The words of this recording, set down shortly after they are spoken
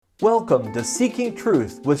Welcome to Seeking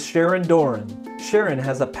Truth with Sharon Doran. Sharon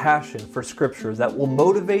has a passion for Scripture that will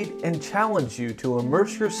motivate and challenge you to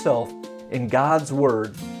immerse yourself in God's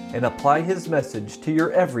Word and apply His message to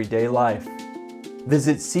your everyday life.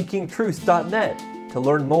 Visit seekingtruth.net to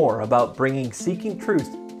learn more about bringing Seeking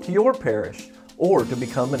Truth to your parish or to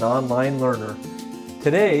become an online learner.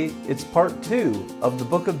 Today, it's part 2 of the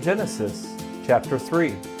book of Genesis, chapter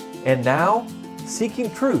 3. And now,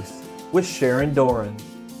 Seeking Truth with Sharon Doran.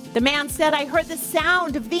 The man said, I heard the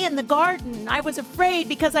sound of thee in the garden. I was afraid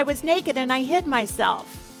because I was naked and I hid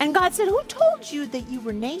myself. And God said, who told you that you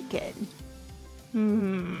were naked?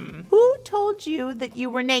 Who told you that you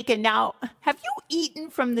were naked? Now, have you eaten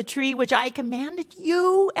from the tree which I commanded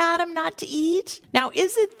you, Adam, not to eat? Now,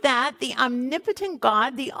 is it that the omnipotent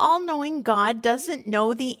God, the all-knowing God, doesn't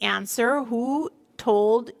know the answer? Who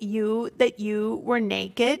told you that you were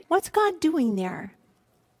naked? What's God doing there?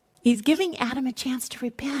 He's giving Adam a chance to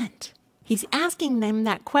repent. He's asking them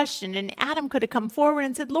that question, and Adam could have come forward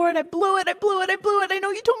and said, Lord, I blew it. I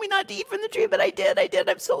know you told me not to eat from the tree, but I did.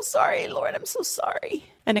 I'm so sorry, Lord, I'm so sorry.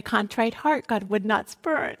 And a contrite heart God would not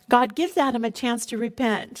spurn. God gives Adam a chance to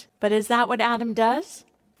repent. But is that what Adam does?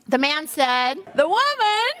 The man said, the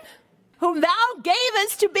woman whom thou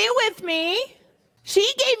gavest to be with me, she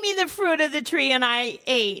gave me the fruit of the tree and I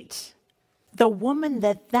ate. The woman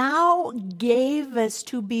that thou gavest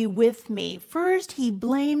to be with me. First, he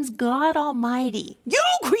blames God Almighty. You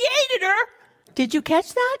created her. Did you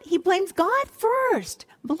catch that? He blames God first.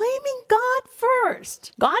 Blaming God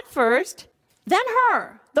first. God first, then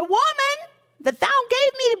her. The woman that thou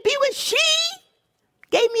gave me to be with, she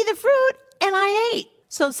gave me the fruit and I ate.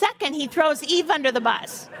 So second, he throws Eve under the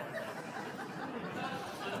bus.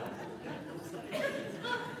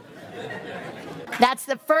 That's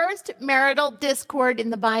the first marital discord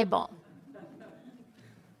in the Bible.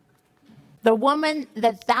 The woman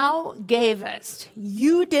that thou gavest,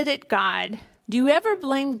 you did it, God. Do you ever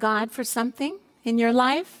blame God for something in your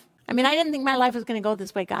life? I didn't think my life was going to go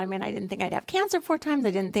this way, God. I didn't think I'd have cancer 4 times.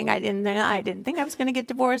 I didn't think I was going to get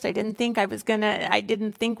divorced. I didn't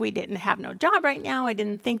think we didn't have no job right now. I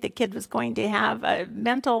didn't think the kid was going to have a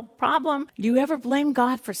mental problem. Do you ever blame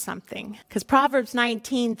God for something? Because Proverbs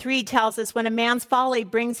 19:3 tells us when a man's folly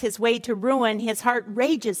brings his way to ruin, his heart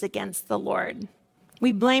rages against the Lord.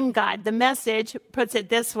 We blame God. The Message puts it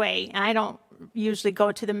this way, and I don't usually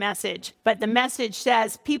go to the Message, but the Message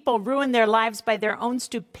says people ruin their lives by their own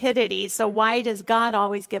stupidity, so why does God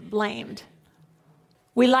always get blamed?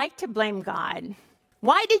 We like to blame God.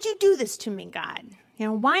 Why did you do this to me, God?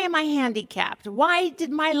 Why am I handicapped? Why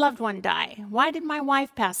did my loved one die? Why did my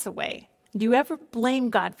wife pass away? Do you ever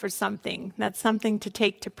blame God for something? That's something to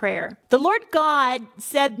take to prayer. The Lord God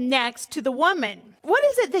said next to the woman, what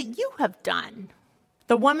is it that you have done?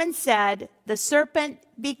 The woman said, the serpent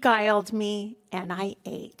beguiled me and I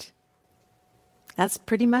ate. That's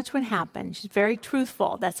pretty much what happened. She's very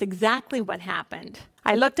truthful. That's exactly what happened.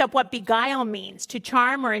 I looked up what beguile means, to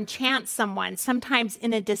charm or enchant someone, sometimes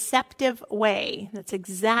in a deceptive way. That's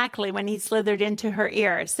exactly when he slithered into her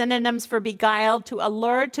ear. Synonyms for beguile: to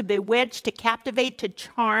allure, to bewitch, to captivate, to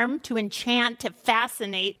charm, to enchant, to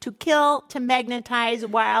fascinate, to kill, to magnetize,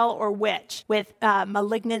 wile, or witch with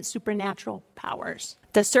malignant supernatural powers.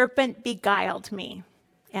 The serpent beguiled me,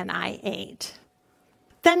 and I ate.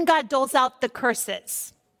 Then God doles out the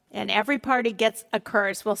curses, and every party gets a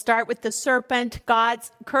curse. We'll start with the serpent.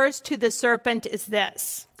 God's curse to the serpent is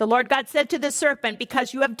this. The Lord God said to the serpent,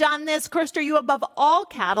 because you have done this, cursed are you above all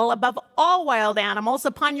cattle, above all wild animals.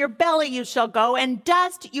 Upon your belly you shall go, and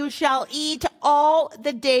dust you shall eat all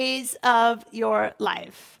the days of your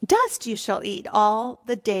life. Dust you shall eat all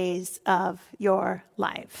the days of your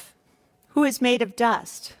life. Who is made of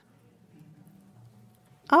dust?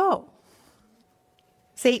 Oh,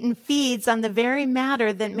 Satan feeds on the very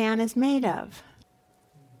matter that man is made of.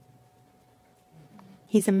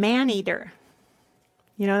 He's a man-eater.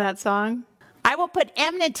 You know that song? I will put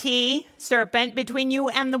enmity, serpent, between you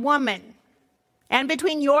and the woman, and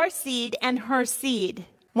between your seed and her seed.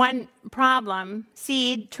 One problem,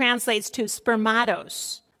 seed translates to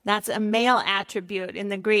spermatos. That's a male attribute in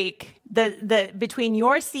the Greek. The between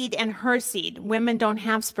your seed and her seed, women don't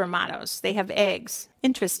have spermatos. They have eggs.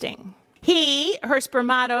 Interesting. He, her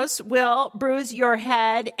spermatos, will bruise your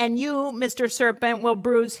head, and you, Mr. Serpent, will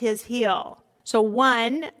bruise his heel. So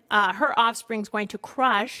her offspring's going to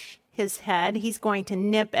crush his head. He's going to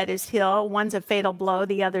nip at his heel. One's a fatal blow,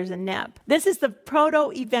 the other's a nip. This is the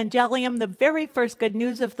proto-evangelium, the very first good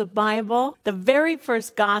news of the Bible, the very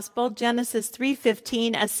first gospel, Genesis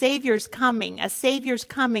 3:15, a Savior's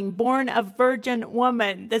coming, born of virgin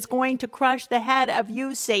woman, that's going to crush the head of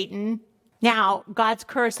you, Satan. Now, God's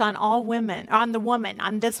curse on all women, on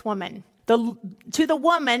this woman. To the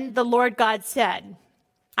woman, the Lord God said,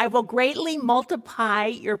 I will greatly multiply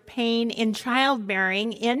your pain in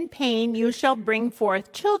childbearing. In pain, you shall bring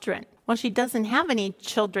forth children. Well, she doesn't have any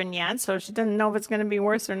children yet, so she doesn't know if it's going to be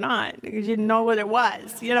worse or not, because she didn't know what it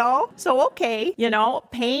was, So, okay,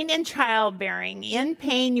 pain in childbearing. In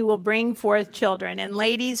pain, you will bring forth children. And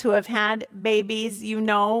ladies who have had babies,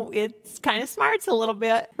 it's kind of smarts a little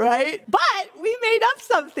bit, right? But we made up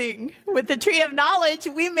something. With the tree of knowledge,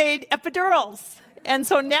 we made epidurals. And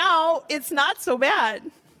so now it's not so bad.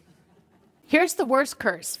 Here's the worst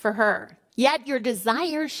curse for her. Yet your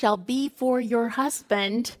desire shall be for your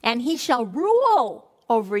husband, and he shall rule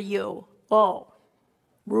over you. Oh,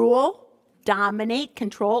 rule, dominate,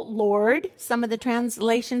 control, lord. Some of the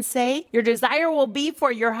translations say your desire will be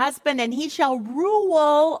for your husband, and he shall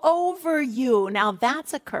rule over you. Now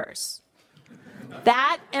that's a curse.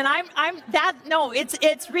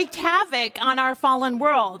 It's wreaked havoc on our fallen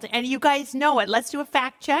world. And you guys know it. Let's do a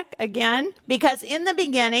fact check again. Because in the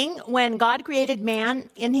beginning, when God created man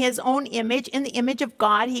in his own image, in the image of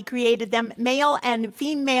God, he created them male and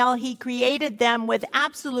female. He created them with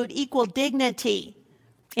absolute equal dignity.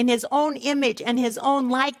 In his own image and his own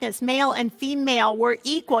likeness, male and female were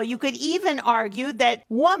equal. You could even argue that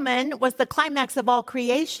woman was the climax of all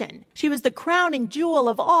creation. She was the crowning jewel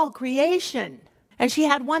of all creation. And she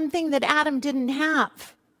had one thing that Adam didn't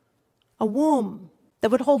have, a womb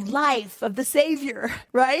that would hold life of the Savior,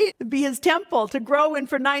 right? It'd be his temple to grow in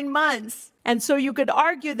for 9 months. And so you could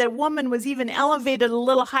argue that woman was even elevated a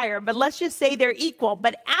little higher, but let's just say they're equal.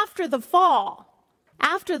 But after the fall,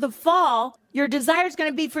 your desire is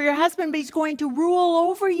going to be for your husband, but he's going to rule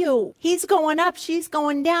over you. He's going up, she's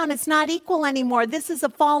going down. It's not equal anymore. This is a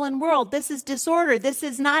fallen world. This is disorder. This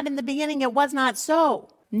is not in the beginning. It was not so.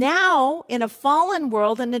 Now, in a fallen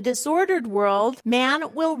world, in a disordered world,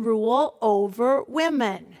 man will rule over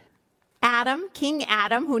women. Adam, King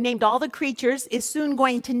Adam, who named all the creatures, is soon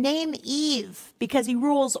going to name Eve because he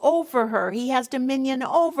rules over her. He has dominion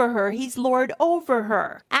over her. He's Lord over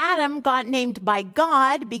her. Adam got named by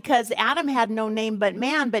God because Adam had no name but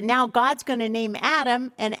man, but now God's going to name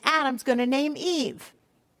Adam and Adam's going to name Eve.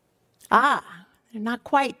 They're not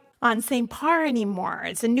quite on same par anymore.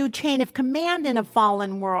 It's a new chain of command in a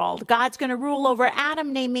fallen world. God's going to rule over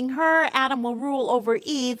Adam, naming her. Adam will rule over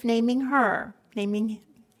Eve, naming her, naming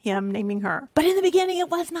her. But in the beginning,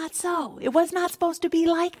 it was not so. It was not supposed to be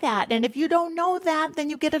like that. And if you don't know that,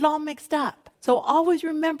 then you get it all mixed up. So always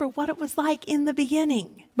remember what it was like in the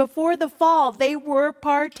beginning. Before the fall, they were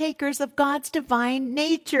partakers of God's divine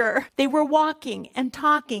nature. They were walking and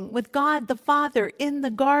talking with God the Father in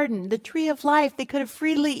the garden, the tree of life. They could have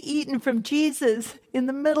freely eaten from Jesus in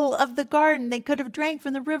the middle of the garden. They could have drank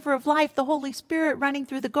from the river of life, the Holy Spirit running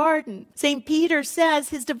through the garden. St. Peter says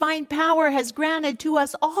his divine power has granted to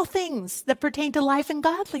us all things that pertain to life and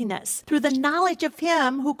godliness through the knowledge of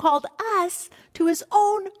him who called us to his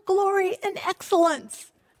own glory and excellence.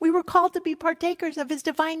 We were called to be partakers of his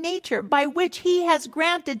divine nature, by which he has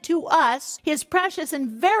granted to us his precious and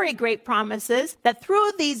very great promises, that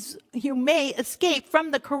through these you may escape from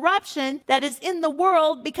the corruption that is in the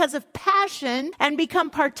world because of passion and become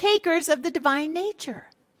partakers of the divine nature.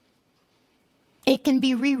 It can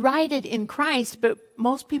be rewritten in Christ, but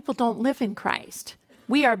most people don't live in Christ.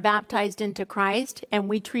 We are baptized into Christ, and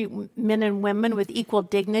we treat men and women with equal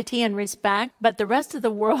dignity and respect. But the rest of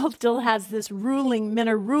the world still has this ruling, men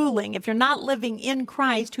are ruling. If you're not living in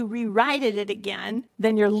Christ, who rewrited it again,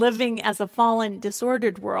 then you're living as a fallen,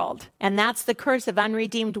 disordered world. And that's the curse of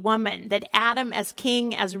unredeemed woman, that Adam as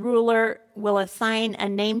king, as ruler, will assign a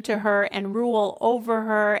name to her and rule over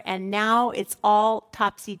her. And now it's all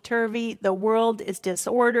topsy-turvy. The world is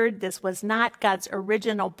disordered. This was not God's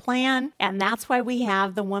original plan. And that's why we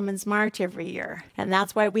have the Women's March every year. And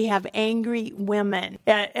that's why we have angry women.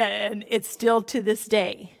 And it's still to this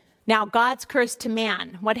day. Now, God's curse to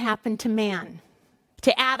man. What happened to man?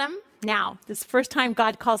 To Adam. Now, this is the first time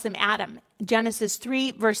God calls him Adam. Genesis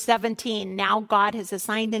 3, verse 17. Now God has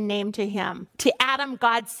assigned a name to him. To Adam,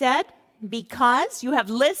 God said, because you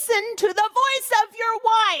have listened to the voice of your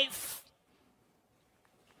wife.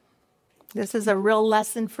 This is a real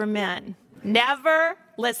lesson for men. Never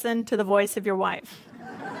listen to the voice of your wife.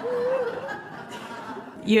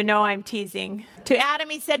 You know I'm teasing. To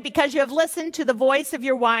Adam he said, because you have listened to the voice of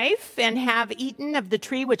your wife and have eaten of the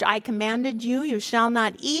tree which I commanded you, you shall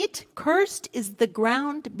not eat. Cursed is the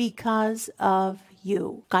ground because of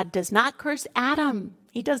you. God does not curse Adam.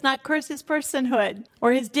 He does not curse his personhood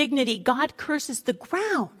or his dignity. God curses the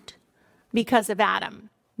ground because of Adam.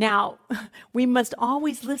 Now, we must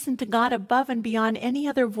always listen to God above and beyond any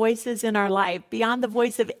other voices in our life, beyond the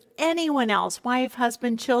voice of anyone else, wife,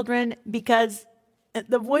 husband, children, because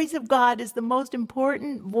the voice of God is the most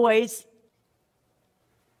important voice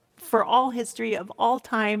for all history of all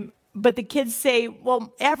time. But the kids say,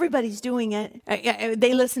 well, everybody's doing it.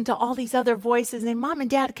 They listen to all these other voices and say, Mom and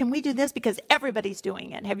Dad, can we do this? Because everybody's doing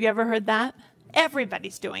it. Have you ever heard that?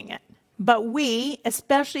 Everybody's doing it. But we,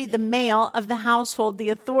 especially the male of the household, the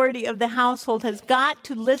authority of the household, has got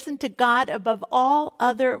to listen to God above all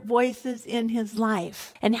other voices in his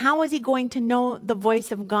life. And how is he going to know the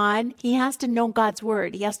voice of God? He has to know God's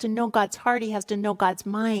word. He has to know God's heart. He has to know God's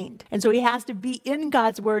mind. And so he has to be in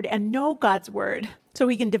God's word and know God's word, so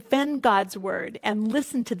he can defend God's word and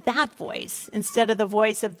listen to that voice instead of the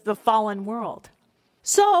voice of the fallen world.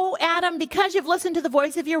 So, Adam, because you've listened to the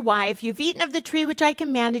voice of your wife, you've eaten of the tree which I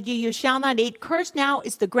commanded you, you shall not eat. Cursed now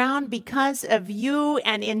is the ground because of you,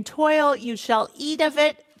 and in toil you shall eat of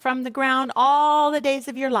it from the ground all the days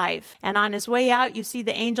of your life. And on his way out, you see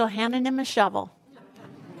the angel handing him a shovel,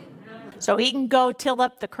 so he can go till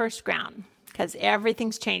up the cursed ground, because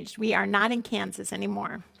everything's changed. We are not in Kansas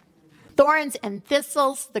anymore. Thorns and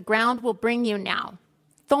thistles the ground will bring you now.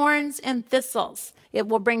 Thorns and thistles it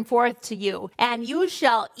will bring forth to you. And you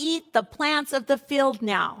shall eat the plants of the field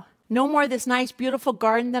now. No more this nice, beautiful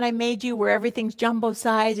garden that I made you where everything's jumbo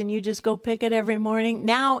size and you just go pick it every morning.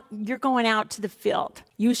 Now you're going out to the field.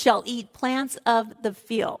 You shall eat plants of the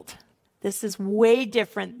field. This is way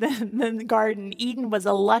different than the garden. Eden was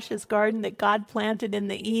a luscious garden that God planted in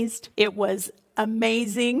the east. It was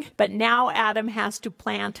amazing. But now Adam has to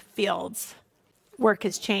plant fields. Work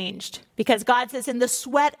has changed because God says, in the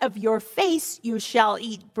sweat of your face, you shall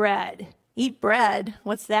eat bread. Eat bread?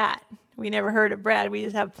 What's that? We never heard of bread. We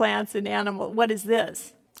just have plants and animals. What is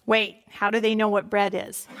this? Wait, how do they know what bread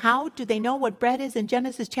is? How do they know what bread is? In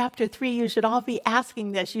Genesis chapter 3, you should all be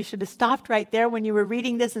asking this. You should have stopped right there when you were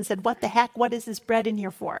reading this and said, what the heck? What is this bread in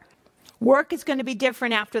here for? Work is going to be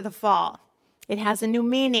different after the fall. It has a new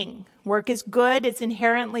meaning. Work is good. It's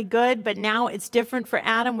inherently good, but now it's different for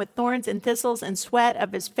Adam with thorns and thistles and sweat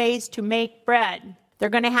of his face to make bread. They're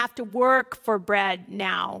going to have to work for bread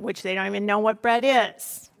now, which they don't even know what bread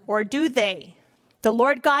is. Or do they? The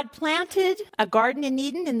Lord God planted a garden in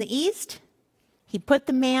Eden in the east. He put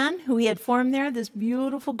the man who he had formed there, this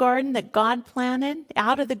beautiful garden that God planted,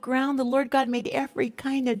 out of the ground. The Lord God made every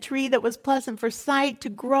kind of tree that was pleasant for sight to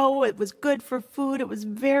grow. It was good for food. It was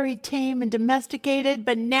very tame and domesticated.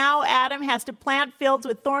 But now Adam has to plant fields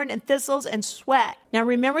with thorn and thistles and sweat. Now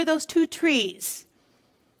remember those two trees.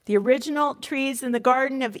 The original trees in the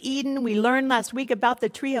Garden of Eden. We learned last week about the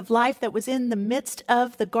tree of life that was in the midst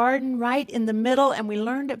of the garden, right in the middle. And we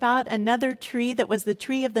learned about another tree that was the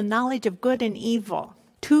tree of the knowledge of good and evil.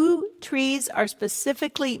 Two trees are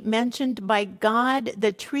specifically mentioned by God.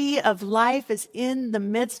 The tree of life is in the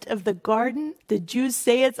midst of the garden. The Jews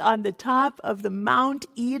say it's on the top of the Mount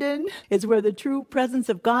Eden. It's where the true presence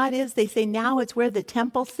of God is. They say now it's where the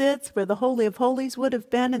temple sits, where the Holy of Holies would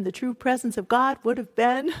have been and the true presence of God would have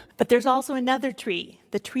been. But there's also another tree,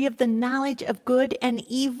 the tree of the knowledge of good and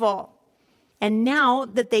evil. And now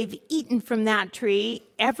that they've eaten from that tree,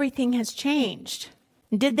 everything has changed.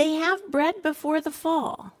 Did they have bread before the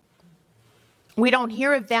fall? We don't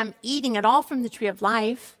hear of them eating at all from the tree of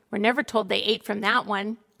life. We're never told they ate from that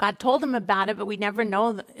one. God told them about it, but we never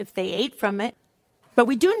know if they ate from it. But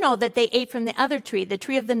we do know that they ate from the other tree, the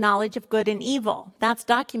tree of the knowledge of good and evil. That's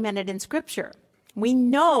documented in Scripture. We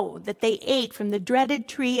know that they ate from the dreaded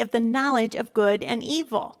tree of the knowledge of good and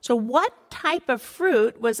evil. So what type of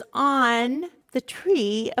fruit was on the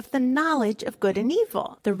tree of the knowledge of good and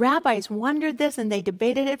evil? The rabbis wondered this, and they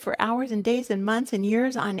debated it for hours and days and months and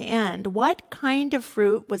years on end. What kind of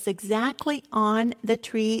fruit was exactly on the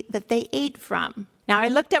tree that they ate from? Now, I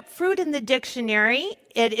looked up fruit in the dictionary.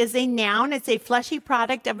 It is a noun. It's a fleshy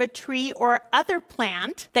product of a tree or other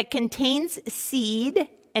plant that contains seed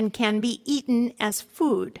and can be eaten as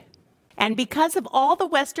food. And because of all the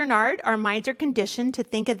Western art, our minds are conditioned to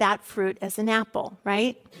think of that fruit as an apple,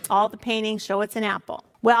 right? All the paintings show it's an apple.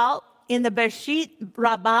 Well, in the Bereshit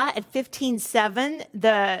Rabbah at 15:7,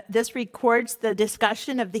 this records the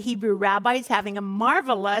discussion of the Hebrew rabbis having a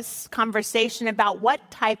marvelous conversation about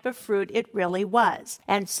what type of fruit it really was.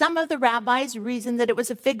 And some of the rabbis reasoned that it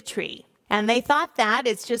was a fig tree. And they thought that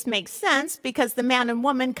it just makes sense because the man and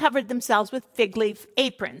woman covered themselves with fig leaf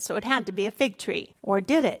aprons, so it had to be a fig tree. Or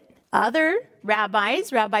did it? Other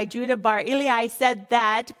rabbis, Rabbi Judah bar Illai, said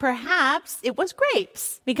that perhaps it was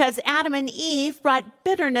grapes because Adam and Eve brought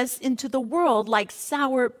bitterness into the world like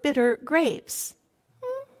sour, bitter grapes.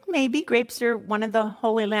 maybe grapes are one of the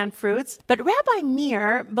Holy Land fruits. But Rabbi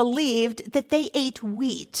Meir believed that they ate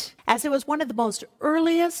wheat, as it was one of the most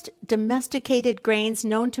earliest domesticated grains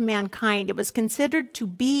known to mankind. It was considered to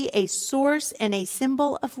be a source and a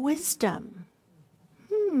symbol of wisdom.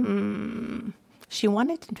 She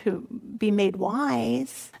wanted to be made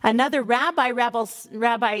wise. Another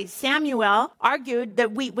Rabbi Samuel, argued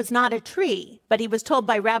that wheat was not a tree, but he was told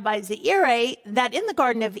by Rabbi Zeirah that in the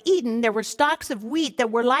Garden of Eden there were stalks of wheat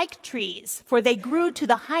that were like trees, for they grew to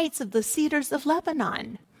the heights of the cedars of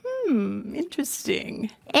Lebanon.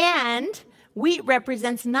 Interesting. And wheat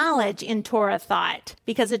represents knowledge in Torah thought,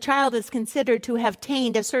 because a child is considered to have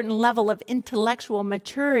attained a certain level of intellectual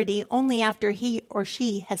maturity only after he or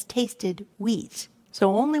she has tasted wheat.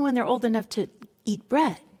 So only when they're old enough to eat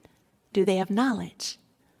bread do they have knowledge.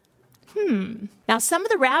 Now, some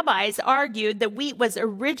of the rabbis argued that wheat was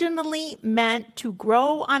originally meant to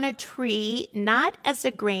grow on a tree, not as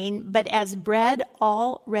a grain, but as bread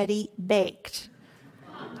already baked.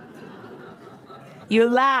 You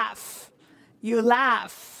laugh. You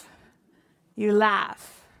laugh. You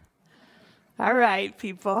laugh. All right,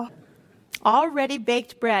 people. Already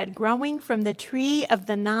baked bread growing from the tree of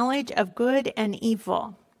the knowledge of good and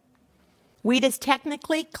evil. Wheat is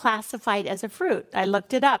technically classified as a fruit. I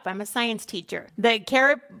looked it up. I'm a science teacher. The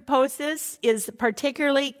cariposis is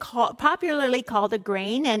popularly called a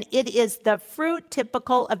grain, and it is the fruit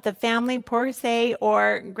typical of the family Poaceae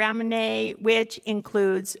or Gramineae, which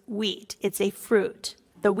includes wheat. It's a fruit,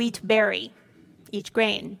 the wheat berry, each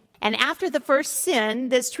grain. And after the first sin,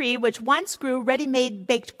 this tree, which once grew ready-made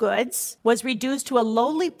baked goods, was reduced to a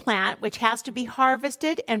lowly plant which has to be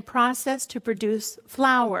harvested and processed to produce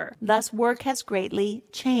flour. Thus, work has greatly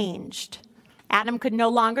changed. Adam could no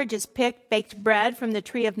longer just pick baked bread from the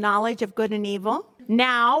tree of knowledge of good and evil.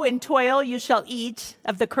 Now, in toil you shall eat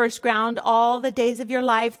of the cursed ground all the days of your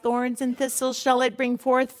life. Thorns and thistles shall it bring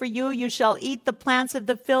forth for you. You shall eat the plants of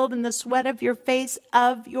the field, and the sweat of your face,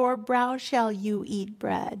 of your brow shall you eat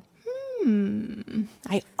bread.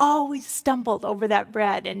 I always stumbled over that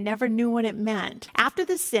bread and never knew what it meant. After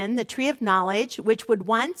the sin, the tree of knowledge, which would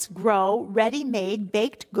once grow ready-made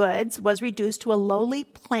baked goods, was reduced to a lowly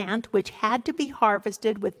plant which had to be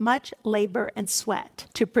harvested with much labor and sweat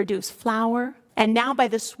to produce flour. And now by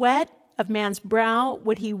the sweat of man's brow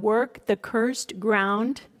would he work the cursed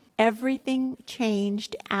ground. Everything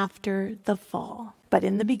changed after the fall. But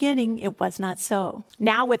in the beginning, it was not so.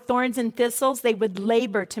 Now with thorns and thistles, they would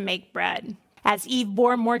labor to make bread. As Eve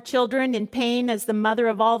bore more children in pain as the mother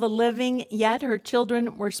of all the living, yet her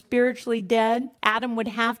children were spiritually dead, Adam would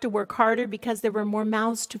have to work harder because there were more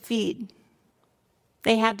mouths to feed.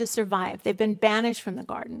 They had to survive. They've been banished from the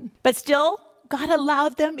garden. But still, God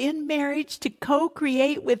allowed them in marriage to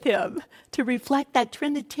co-create with him, to reflect that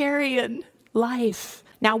Trinitarian life.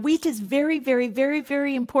 Now, wheat is very, very, very,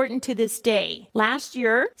 very important to this day. Last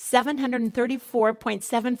year,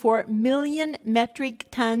 734.74 million metric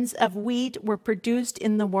tons of wheat were produced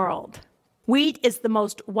in the world. Wheat is the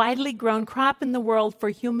most widely grown crop in the world for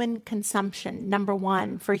human consumption. Number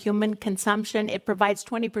one, for human consumption, it provides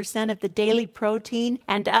 20% of the daily protein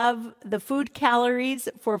and of the food calories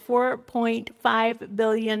for 4.5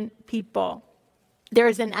 billion people. There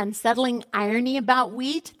is an unsettling irony about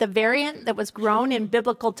wheat. The variant that was grown in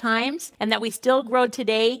biblical times and that we still grow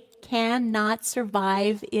today cannot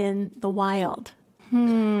survive in the wild.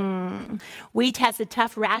 Wheat has a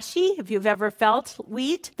tough rashy. If you've ever felt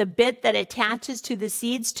wheat, the bit that attaches to the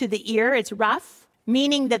seeds to the ear, it's rough,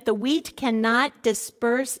 meaning that the wheat cannot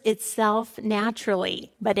disperse itself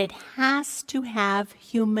naturally, but it has to have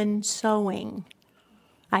human sowing.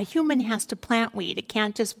 A human has to plant wheat. It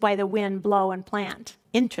can't just by the wind blow and plant.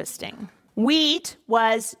 Interesting. Wheat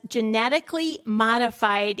was genetically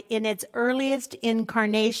modified in its earliest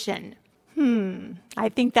incarnation. I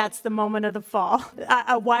think that's the moment of the fall.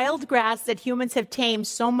 A wild grass that humans have tamed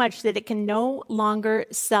so much that it can no longer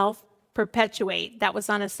self-perpetuate. That was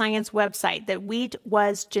on a science website, that wheat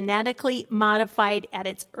was genetically modified at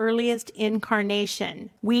its earliest incarnation.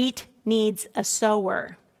 Wheat needs a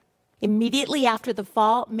sower. Immediately after the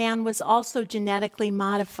fall, man was also genetically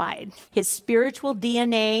modified. His spiritual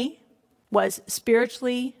DNA was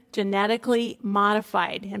spiritually, genetically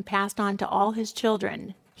modified and passed on to all his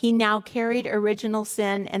children. He now carried original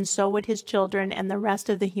sin, and so would his children and the rest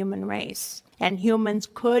of the human race. And humans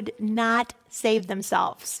could not save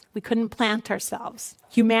themselves. We couldn't plant ourselves.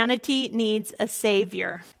 Humanity needs a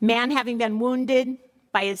savior. Man, having been wounded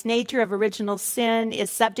by his nature of original sin, is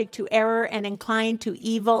subject to error and inclined to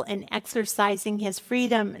evil and exercising his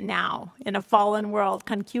freedom now. In a fallen world,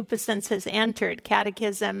 concupiscence has entered.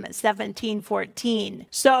 Catechism 1714.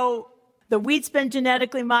 So The wheat's been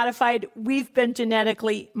genetically modified. We've been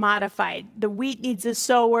genetically modified. The wheat needs a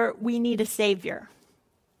sower. We need a savior.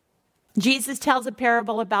 Jesus tells a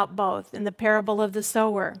parable about both in the parable of the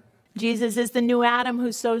sower. Jesus is the new Adam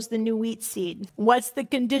who sows the new wheat seed. What's the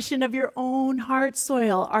condition of your own heart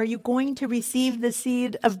soil? Are you going to receive the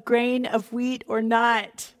seed of grain of wheat or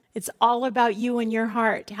not? It's all about you and your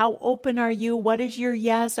heart. How open are you? What is your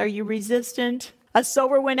yes? Are you resistant? A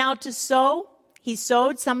sower went out to sow. He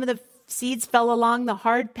sowed. Some of the seeds fell along the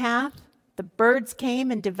hard path. The birds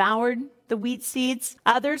came and devoured the wheat seeds.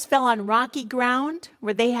 Others fell on rocky ground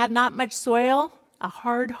where they had not much soil. A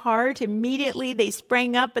hard heart. Immediately they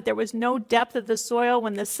sprang up, but there was no depth of the soil.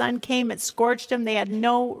 When the sun came, it scorched them. They had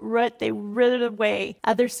no root. They withered away.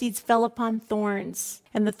 Other seeds fell upon thorns,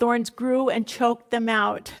 and the thorns grew and choked them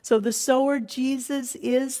out. So the sower, Jesus,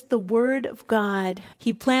 is the Word of God.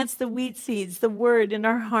 He plants the wheat seeds, the Word, in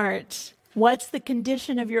our heart. What's the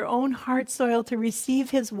condition of your own heart soil to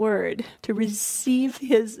receive his word, to receive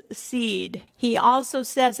his seed? He also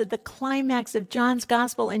says at the climax of John's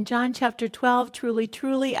gospel in John chapter 12, truly,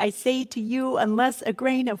 truly, I say to you, unless a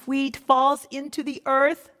grain of wheat falls into the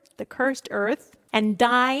earth, the cursed earth, and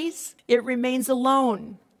dies, it remains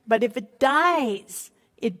alone. But if it dies,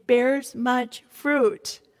 it bears much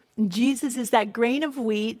fruit. Jesus is that grain of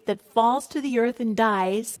wheat that falls to the earth and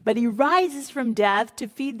dies, but he rises from death to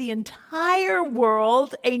feed the entire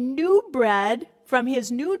world a new bread from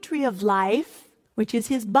his new tree of life, which is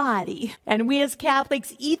his body. And we as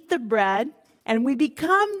Catholics eat the bread, and we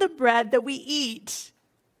become the bread that we eat.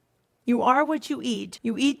 You are what you eat.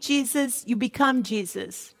 You eat Jesus, you become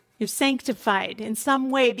Jesus. You're sanctified in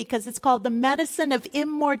some way because it's called the medicine of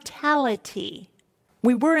immortality.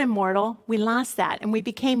 We were immortal, we lost that, and we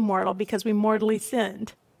became mortal because we mortally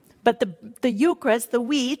sinned. But the Eucharist, the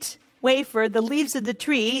wheat, wafer, the leaves of the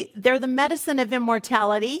tree, they're the medicine of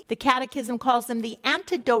immortality. The Catechism calls them the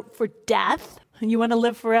antidote for death. You want to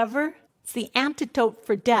live forever? It's the antidote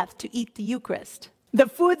for death to eat the Eucharist. The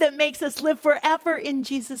food that makes us live forever in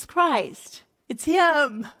Jesus Christ. It's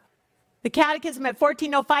him. The Catechism at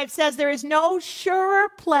 1405 says there is no surer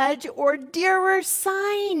pledge or dearer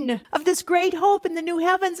sign of this great hope in the new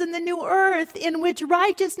heavens and the new earth in which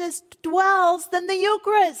righteousness dwells than the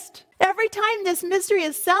Eucharist. Every time this mystery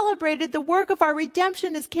is celebrated, the work of our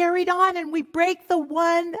redemption is carried on and we break the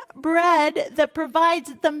one bread that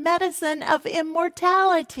provides the medicine of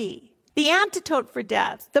immortality. The antidote for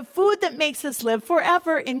death, the food that makes us live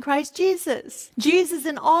forever in Christ Jesus. Jesus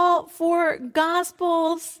in all four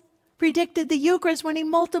Gospels predicted the Eucharist when he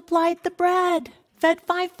multiplied the bread, fed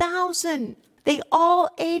 5,000. They all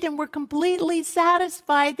ate and were completely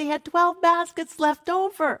satisfied. They had 12 baskets left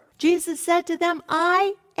over. Jesus said to them,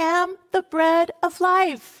 I am the bread of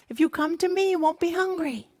life. If you come to me, you won't be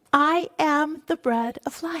hungry. I am the bread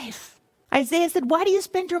of life. Isaiah said, why do you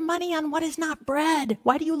spend your money on what is not bread?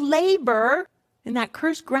 Why do you labor in that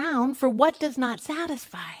cursed ground for what does not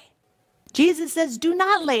satisfy? Jesus says, do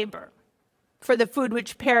not labor for the food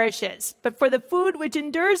which perishes, but for the food which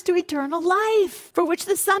endures to eternal life, for which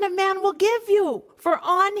the Son of Man will give you. For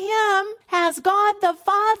on him has God the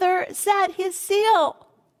Father set his seal.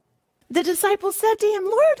 The disciples said to him,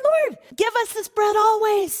 Lord, Lord, give us this bread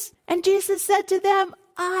always. And Jesus said to them,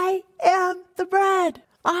 I am the bread.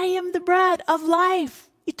 I am the bread of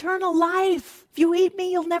life, eternal life. If you eat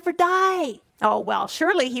me, you'll never die. Oh, well,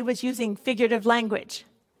 surely he was using figurative language.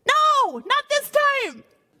 No, not this time.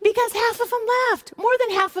 Because half of them left. More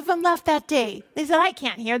than half of them left that day. They said, I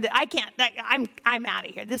can't hear that. I'm out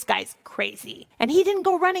of here. This guy's crazy. And he didn't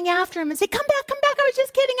go running after him and say, come back. I was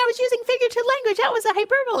just kidding. I was using figurative language. That was a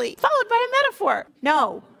hyperbole, followed by a metaphor.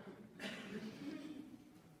 No.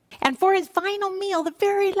 And for his final meal, the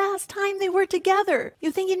very last time they were together,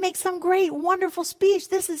 you think he'd make some great, wonderful speech.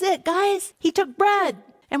 This is it, guys. He took bread.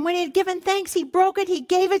 And when he had given thanks, he broke it. He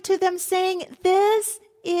gave it to them saying, this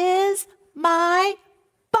is my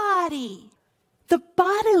body. The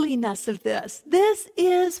bodiliness of this. This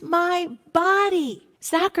is my body.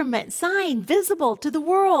 Sacrament, sign, visible to the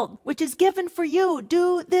world, which is given for you.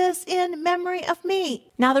 Do this in memory of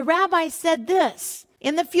me. Now the rabbi said this,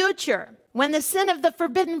 in the future, when the sin of the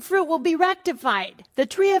forbidden fruit will be rectified, the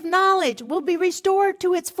tree of knowledge will be restored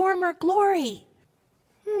to its former glory.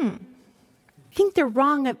 I think they're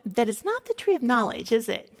wrong that it's not the tree of knowledge, is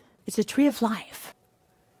it? It's a tree of life.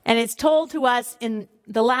 And it's told to us in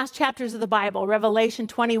the last chapters of the Bible, Revelation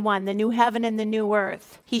 21, the new heaven and the new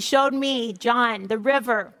earth. He showed me, John, the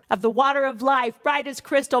river of the water of life, bright as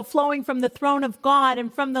crystal, flowing from the throne of God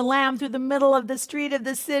and from the Lamb through the middle of the street of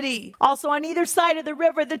the city. Also on either side of the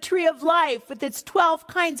river, the tree of life with its 12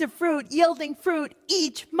 kinds of fruit, yielding fruit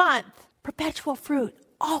each month. Perpetual fruit.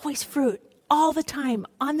 always fruit. All the time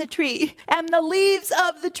on the tree. And the leaves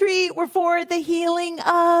of the tree were for the healing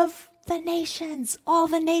of the nations, all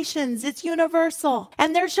the nations. It's universal.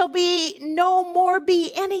 And there shall be no more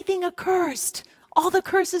be anything accursed. All the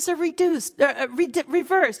curses are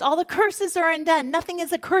reversed. All the curses are undone. Nothing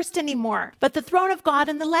is accursed anymore. But the throne of God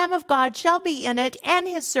and the Lamb of God shall be in it, and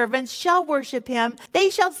his servants shall worship him. They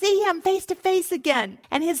shall see him face to face again.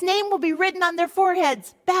 And his name will be written on their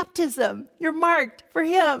foreheads. Baptism. You're marked for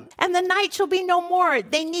him. And the night shall be no more.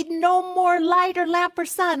 They need no more light or lamp or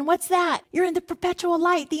sun. What's that? You're in the perpetual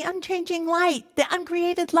light, the unchanging light, the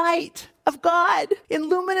uncreated light of God in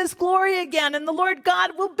luminous glory again. And the Lord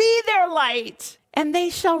God will be their light. And they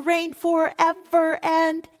shall reign forever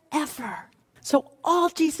and ever. So all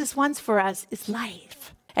Jesus wants for us is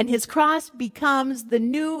life. And his cross becomes the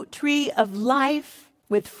new tree of life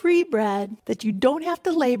with free bread that you don't have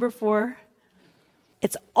to labor for.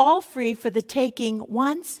 It's all free for the taking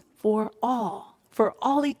once for all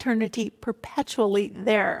eternity, perpetually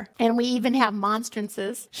there. And we even have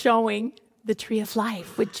monstrances showing the tree of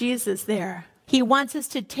life with Jesus there. He wants us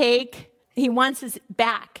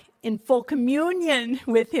back in full communion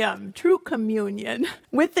with him, true communion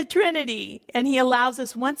with the Trinity. And he allows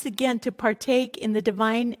us once again to partake in the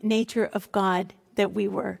divine nature of God that we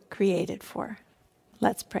were created for.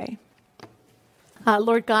 Let's pray.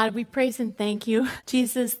 Lord God, we praise and thank you.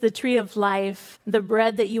 Jesus, the tree of life, the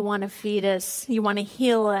bread that you want to feed us. You want to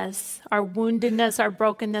heal us, our woundedness, our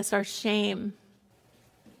brokenness, our shame.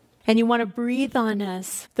 And you want to breathe on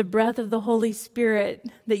us the breath of the Holy Spirit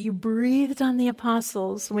that you breathed on the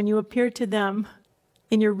apostles when you appeared to them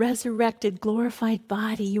in your resurrected, glorified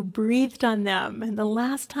body. You breathed on them. And the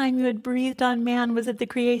last time you had breathed on man was at the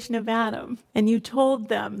creation of Adam. And you told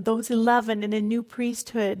them, those 11 in a new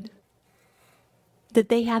priesthood, that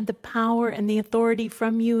they had the power and the authority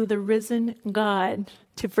from you, the risen God,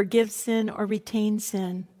 to forgive sin or retain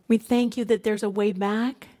sin. We thank you that there's a way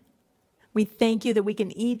back. We thank you that we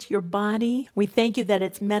can eat your body. We thank you that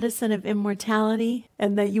it's medicine of immortality,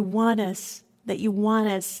 and that you want us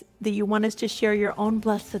to share your own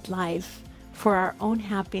blessed life for our own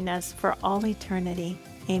happiness for all eternity.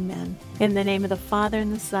 Amen. In the name of the Father,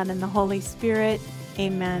 and the Son, and the Holy Spirit.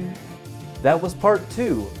 Amen. That was part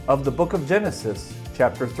 2 of the book of Genesis,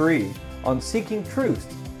 chapter 3, on Seeking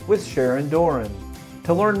Truth with Sharon Doran.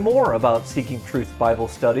 To learn more about Seeking Truth Bible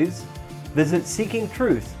studies, visit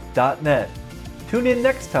seekingtruth.net. Tune in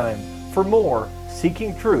next time for more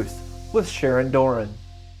Seeking Truth with Sharon Doran.